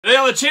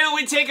Today on the channel,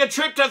 we take a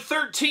trip to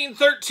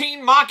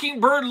 1313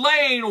 Mockingbird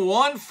Lane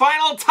one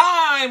final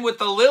time with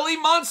the Lily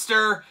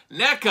Munster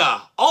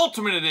NECA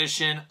Ultimate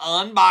Edition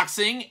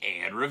unboxing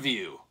and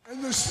review.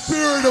 And the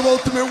spirit of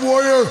Ultimate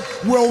Warrior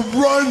will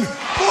run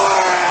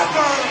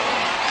forever!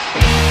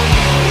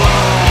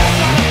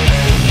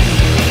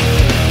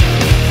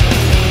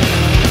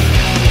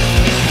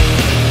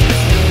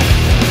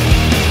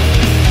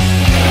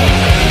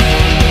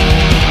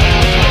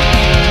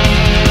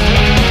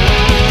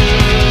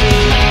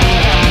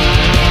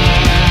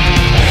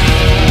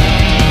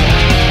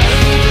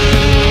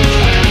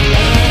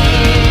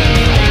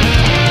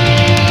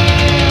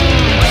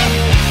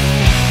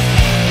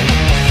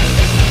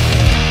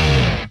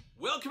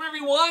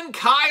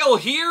 Kyle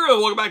here, and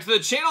welcome back to the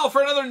channel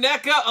for another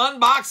NECA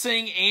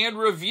unboxing and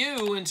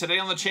review. And today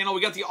on the channel,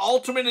 we got the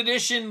Ultimate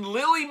Edition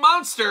Lily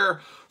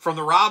Munster from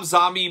the Rob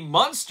Zombie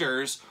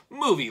Munsters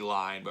movie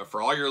line. But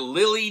for all your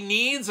Lily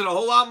needs and a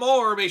whole lot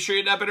more, make sure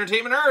you hit up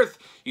Entertainment Earth.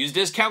 Use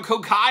discount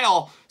code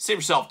Kyle. Save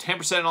yourself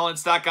 10% on all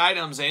in-stock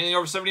items. Anything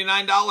over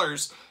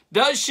 $79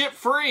 does ship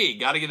free.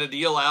 Got to get a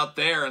deal out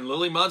there. And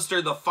Lily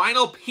Munster, the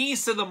final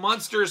piece of the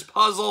Munsters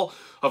puzzle.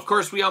 Of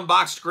course, we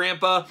unboxed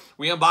Grandpa.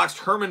 We unboxed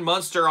Herman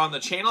Munster on the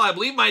channel. I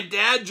believe my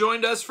dad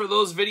joined us for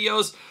those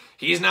videos.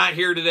 He's not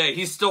here today.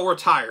 He's still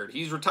retired.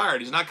 He's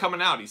retired. He's not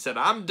coming out. He said,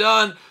 I'm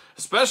done,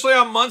 especially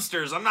on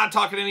Munsters. I'm not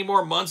talking any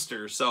more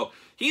Munsters. So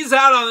he's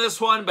out on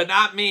this one, but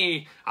not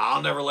me.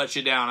 I'll never let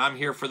you down. I'm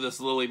here for this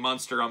Lily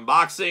Munster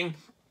unboxing.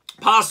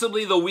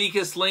 Possibly the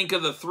weakest link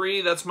of the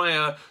three. That's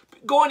my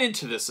going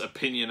into this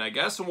opinion, I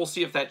guess, and we'll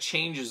see if that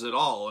changes at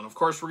all. And of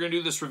course, we're going to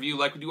do this review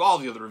like we do all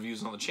the other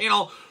reviews on the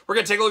channel. We're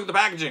going to take a look at the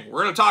packaging.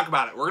 We're going to talk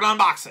about it. We're going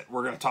to unbox it.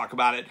 We're going to talk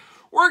about it.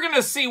 We're going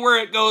to see where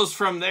it goes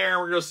from there.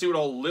 We're going to see what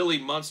old Lily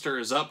Munster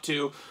is up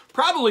to.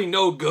 Probably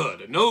no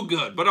good,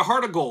 but a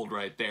heart of gold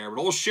right there.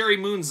 But old Sherry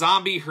Moon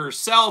Zombie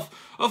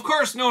herself, of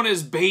course known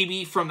as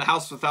Baby from the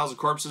House of a Thousand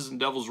Corpses and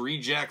Devil's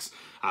Rejects.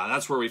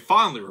 That's where we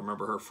fondly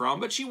remember her from.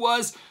 But she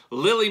was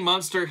Lily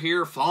Munster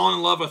here, falling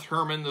in love with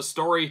Herman. The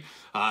story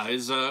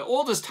is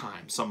old as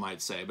time, some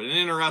might say. But an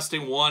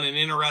interesting one, an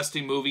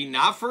interesting movie.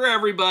 Not for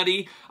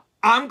everybody.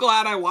 I'm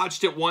glad I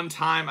watched it one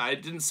time. I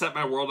didn't set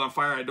my world on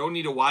fire. I don't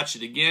need to watch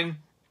it again.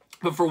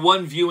 But for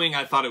one viewing,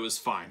 I thought it was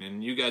fine.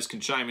 And you guys can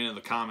chime in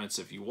the comments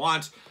if you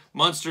want.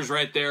 Munsters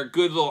right there.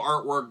 Good little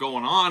artwork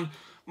going on.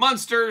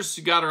 Munsters,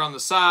 you got her on the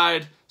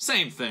side.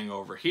 Same thing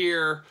over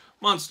here.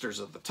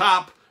 Munsters at the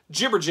top.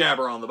 Jibber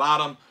jabber on the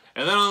bottom,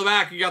 and then on the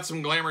back you got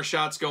some glamour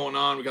shots going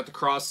on. We got the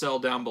cross cell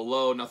down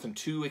below, nothing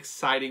too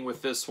exciting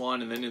with this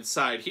one. And then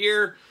inside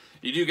here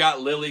you do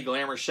got Lily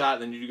glamour shot,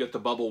 and then you do get the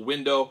bubble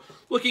window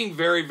looking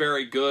very,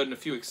 very good, and a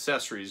few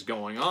accessories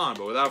going on.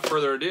 But without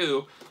further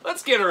ado,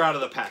 let's get her out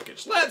of the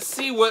package. Let's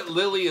see what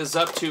Lily is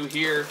up to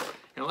here.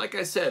 And like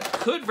I said,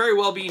 could very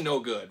well be no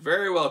good.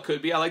 Very well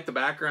could be. I like the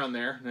background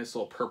there. Nice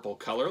little purple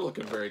color,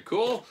 looking very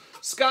cool.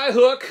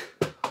 Skyhook.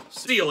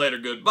 See you later,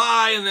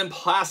 goodbye. And then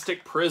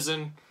Plastic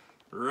Prison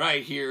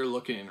right here,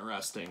 looking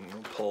interesting.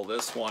 We'll pull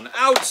this one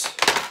out.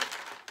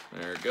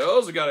 There it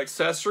goes. We got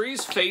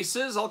accessories,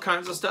 faces, all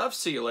kinds of stuff.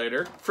 See you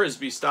later.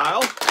 Frisbee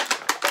style.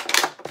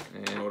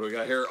 And what do we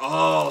got here?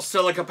 Oh,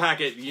 silica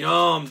packet.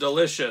 Yum,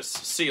 delicious.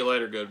 See you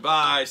later,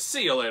 goodbye.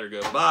 See you later,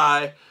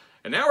 goodbye.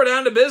 And now we're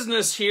down to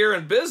business here,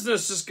 and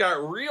business just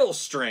got real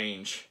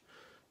strange.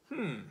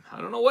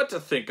 I don't know what to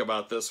think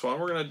about this one.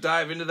 We're going to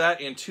dive into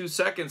that in 2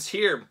 seconds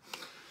here.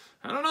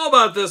 I don't know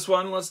about this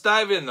one. Let's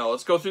dive in, though.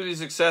 Let's go through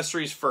these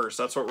accessories first.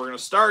 That's what we're going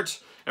to start.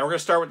 And we're going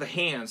to start with the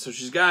hands. So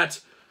she's got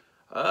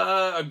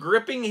a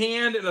gripping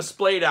hand and a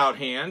splayed out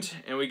hand.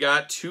 And we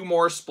got two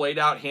more splayed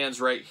out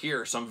hands right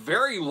here. Some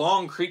very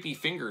long, creepy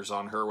fingers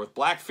on her with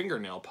black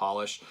fingernail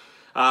polish.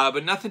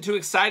 But nothing too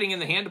exciting in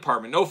the hand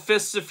department. No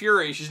fists of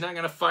fury. She's not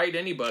going to fight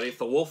anybody. If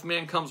the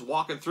Wolfman comes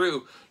walking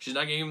through, she's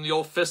not going to give him the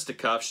old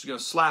fisticuff. She's going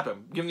to slap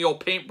him. Give him the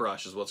old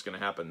paintbrush is what's going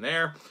to happen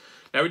there.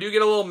 Now we do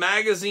get a little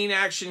magazine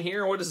action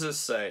here. What does this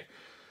say?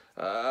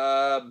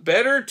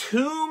 Better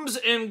Tombs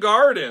and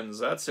Gardens.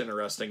 That's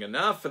interesting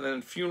enough. And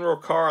then funeral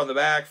car on the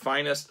back,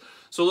 finest.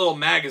 So a little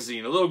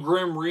magazine, a little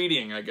grim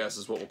reading, I guess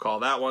is what we'll call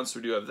that one. So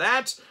we do have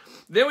that.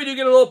 Then we do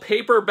get a little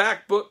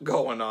paperback book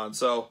going on.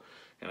 So,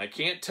 and I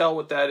can't tell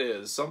what that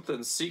is.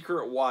 Something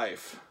Secret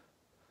Wife.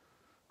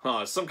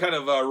 It's some kind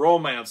of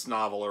romance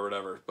novel or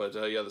whatever. But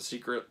yeah, the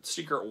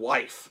Secret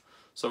Wife.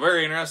 So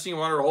very interesting. You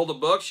want her to hold a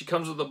book. She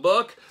comes with a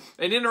book.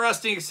 An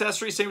interesting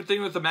accessory. Same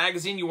thing with the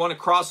magazine. You want to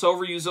cross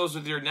over, use those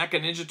with your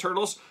NECA Ninja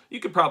Turtles.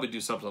 You could probably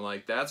do something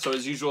like that. So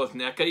as usual with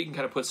NECA, you can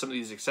kind of put some of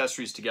these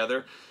accessories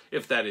together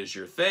if that is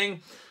your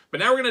thing.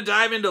 But now we're going to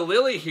dive into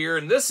Lily here.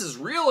 And this is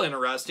real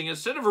interesting.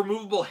 Instead of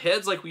removable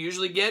heads like we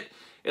usually get,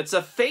 it's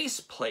a face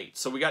plate.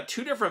 So we got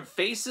two different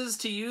faces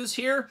to use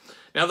here.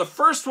 Now the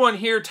first one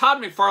here,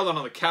 Todd McFarlane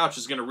on the couch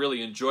is going to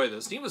really enjoy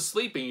this. And he was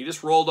sleeping. He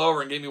just rolled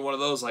over and gave me one of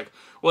those like,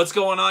 what's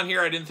going on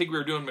here? I didn't think we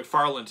were doing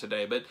McFarlane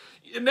today. But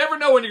you never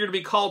know when you're going to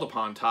be called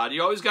upon, Todd.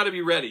 You always got to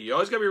be ready. You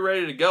always got to be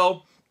ready to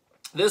go.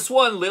 This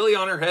one, Lily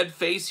on her head,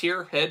 face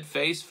here, head,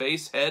 face,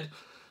 head.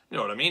 You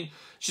know what I mean?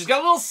 she's got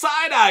a little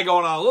side-eye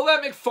going on, a little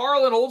of that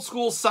McFarlane old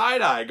school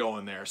side-eye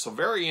going there. So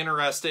very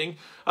interesting.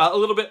 A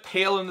little bit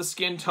pale in the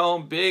skin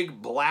tone,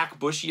 big black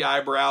bushy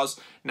eyebrows,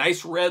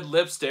 nice red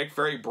lipstick,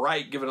 very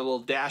bright, giving a little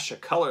dash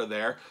of color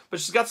there. But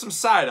she's got some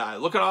side-eye,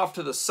 looking off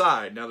to the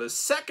side. Now the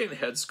second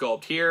head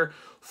sculpt here,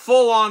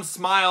 full-on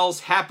smiles,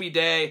 happy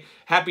day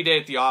at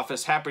the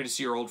office, happy to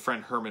see your old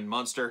friend Herman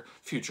Munster,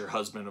 future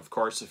husband, of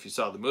course, if you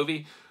saw the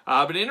movie.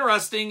 But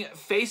interesting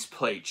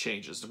faceplate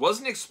changes.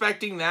 Wasn't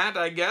expecting that,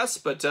 I guess,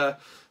 but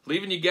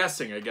leaving you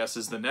guessing, I guess,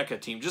 is the NECA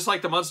team. Just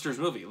like the Munsters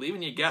movie,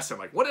 leaving you guessing.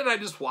 Like, what did I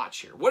just watch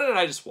here? What did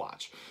I just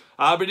watch?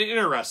 But an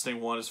interesting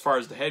one as far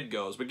as the head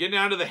goes. But getting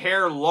down to the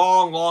hair,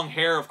 long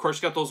hair. Of course,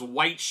 got those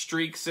white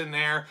streaks in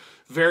there.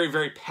 Very,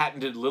 very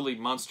patented Lily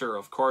Munster,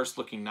 of course,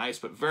 looking nice,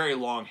 but very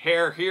long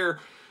hair here.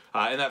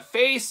 And that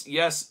face,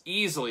 yes,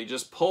 easily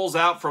just pulls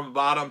out from the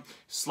bottom.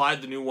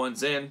 Slide the new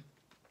ones in.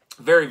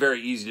 Very, very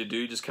easy to do.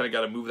 You just kind of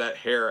got to move that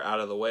hair out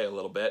of the way a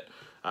little bit.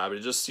 But it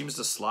just seems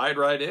to slide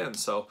right in.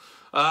 So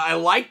I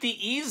like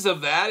the ease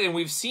of that, and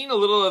we've seen a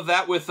little of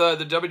that with the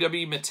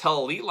WWE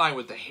Mattel Elite line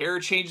with the hair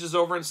changes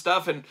over and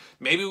stuff, and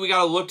maybe we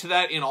got to look to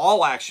that in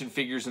all action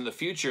figures in the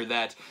future,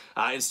 that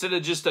instead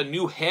of just a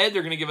new head,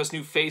 they're going to give us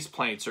new face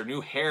plates or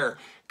new hair.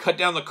 Cut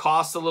down the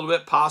cost a little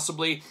bit,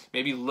 possibly,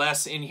 maybe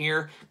less in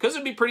here, because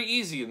it'd be pretty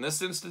easy. In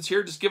this instance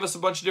here, just give us a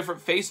bunch of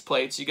different face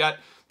plates. You got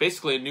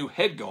basically a new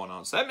head going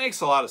on, so that makes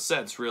a lot of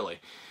sense, really.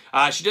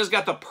 She does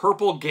got the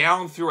purple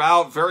gown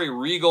throughout, very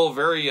regal,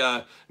 very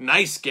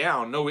nice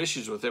gown, no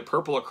issues with it.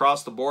 Purple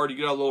across the board. You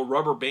got a little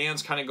rubber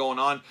bands kind of going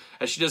on,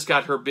 as she just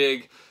got her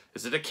big,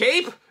 is it a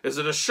cape? Is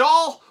it a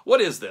shawl? What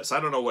is this? I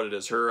don't know what it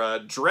is. Her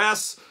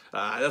dress,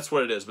 that's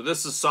what it is. But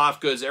this is soft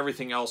goods,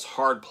 everything else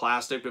hard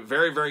plastic, but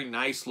very, very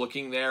nice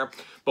looking there.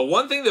 But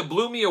one thing that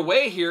blew me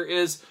away here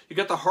is you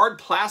got the hard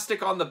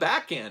plastic on the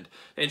back end,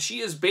 and she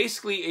is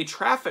basically a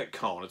traffic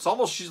cone. It's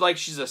almost like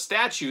she's a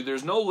statue.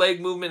 There's no leg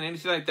movement,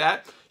 anything like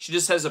that. She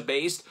just has a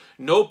base,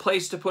 no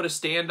place to put a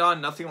stand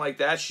on, nothing like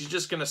that. She's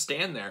just going to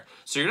stand there.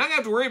 So you're not going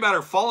to have to worry about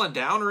her falling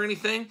down or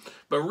anything,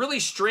 but really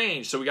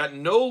strange. So we got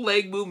no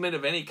leg movement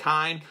of any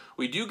kind.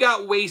 We do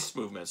got waist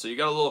movement. So you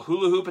got a little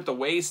hula hoop at the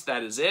waist.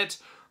 That is it.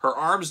 Her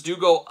arms do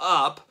go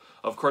up.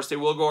 Of course, they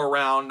will go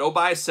around. No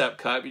bicep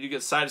cut. You do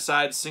get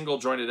side-to-side,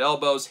 single-jointed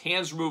elbows.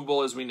 Hands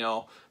removable, as we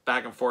know.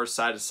 Back and forth,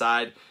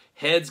 side-to-side.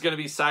 Head's going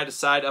to be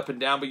side-to-side, up and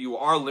down, but you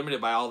are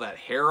limited by all that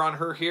hair on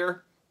her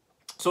here.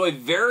 So a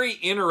very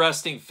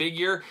interesting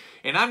figure,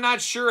 and I'm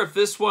not sure if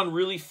this one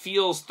really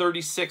feels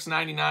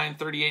 $36.99,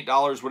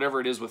 $38,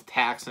 whatever it is with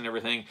tax and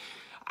everything.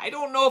 I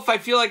don't know if I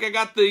feel like I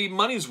got the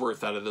money's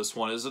worth out of this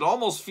one, as it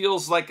almost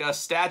feels like a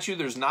statue.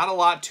 There's not a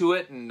lot to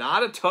it,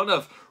 not a ton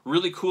of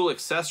really cool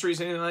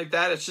accessories, anything like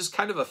that. It's just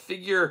kind of a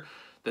figure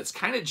that's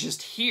kind of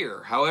just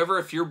here. However,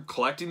 if you're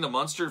collecting the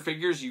Munster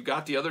figures, you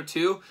got the other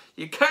two.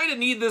 You kind of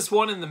need this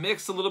one in the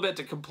mix a little bit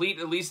to complete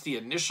at least the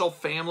initial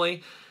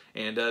family.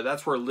 And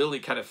that's where Lily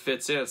kind of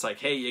fits in. It's like,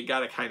 hey, you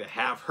got to kind of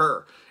have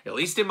her. At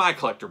least in my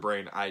collector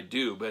brain, I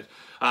do. But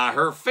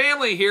her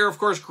family here, of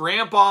course,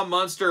 Grandpa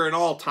Munster, an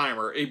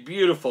all-timer. A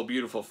beautiful,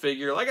 beautiful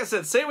figure. Like I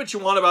said, say what you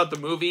want about the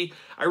movie.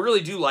 I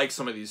really do like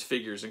some of these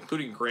figures,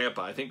 including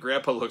Grandpa. I think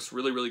Grandpa looks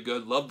really, really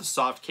good. Love the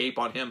soft cape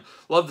on him.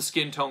 Love the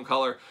skin tone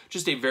color.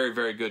 Just a very,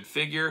 very good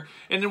figure.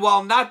 And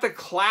while not the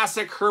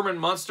classic Herman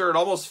Munster, it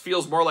almost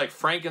feels more like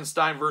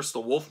Frankenstein versus the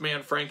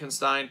Wolfman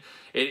Frankenstein.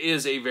 It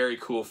is a very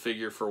cool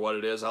figure for what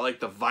it is. I like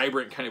the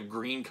vibrant kind of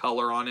green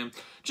color on him.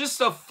 Just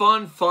a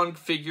fun, fun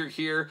figure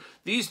here.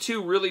 These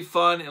two really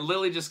fun, and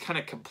Lily just kind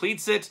of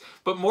completes it,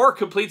 but more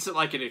completes it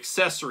like an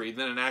accessory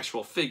than an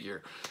actual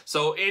figure.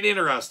 So an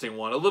interesting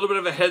one. A little bit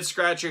of a head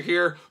scratcher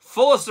here.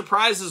 Full of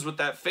surprises with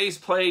that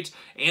faceplate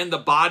and the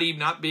body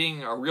not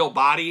being a real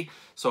body.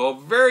 So a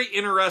very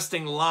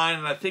interesting line,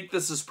 and I think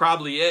this is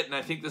probably it, and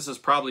I think this is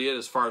probably it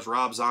as far as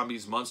Rob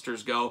Zombie's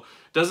Munsters go.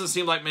 Doesn't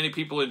seem like many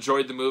people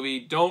enjoyed the movie.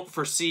 Don't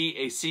foresee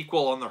a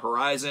sequel on the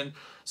horizon,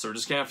 so we're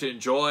just going to have to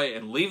enjoy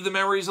and leave the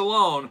memories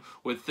alone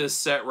with this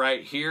set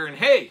right here. And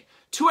hey,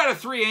 2 out of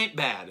 3 ain't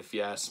bad, if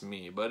you ask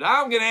me. But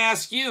I'm going to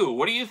ask you,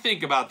 what do you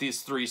think about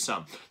these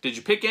threesome? Did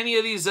you pick any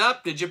of these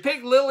up? Did you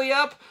pick Lily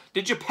up?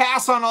 Did you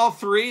pass on all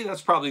 3?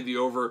 That's probably the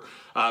over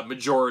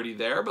majority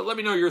there. But let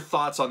me know your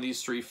thoughts on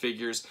these 3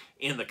 figures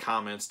in the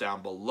comments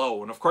down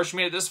below. And of course, you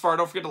made it this far.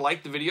 Don't forget to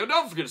like the video.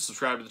 Don't forget to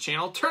subscribe to the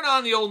channel. Turn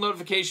on the old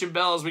notification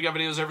bell, as we got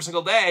videos every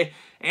single day.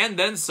 And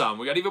then some.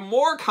 We got even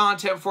more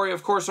content for you,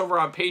 of course, over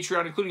on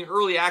Patreon, including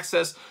early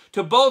access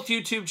to both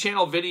YouTube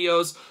channel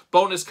videos,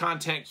 bonus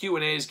content,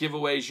 Q&As,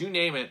 giveaways, you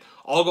name it.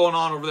 All going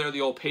on over there at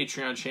the old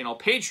Patreon channel.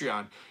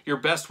 Patreon, your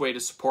best way to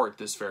support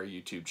this very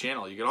YouTube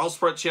channel. You can also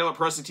support the channel at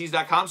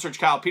ProWrestlingTees.com. Search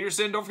Kyle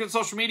Peterson. Don't forget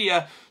social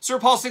media.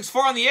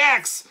 SirPaul64 on the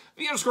X.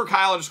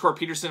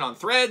 _Kyle_Peterson on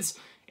Threads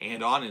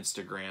and on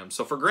Instagram.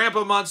 So for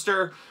Grandpa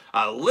Munster,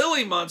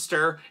 Lily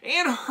Munster,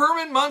 and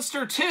Herman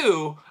Munster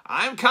too,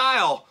 I'm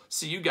Kyle.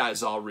 See you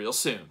guys all real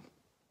soon.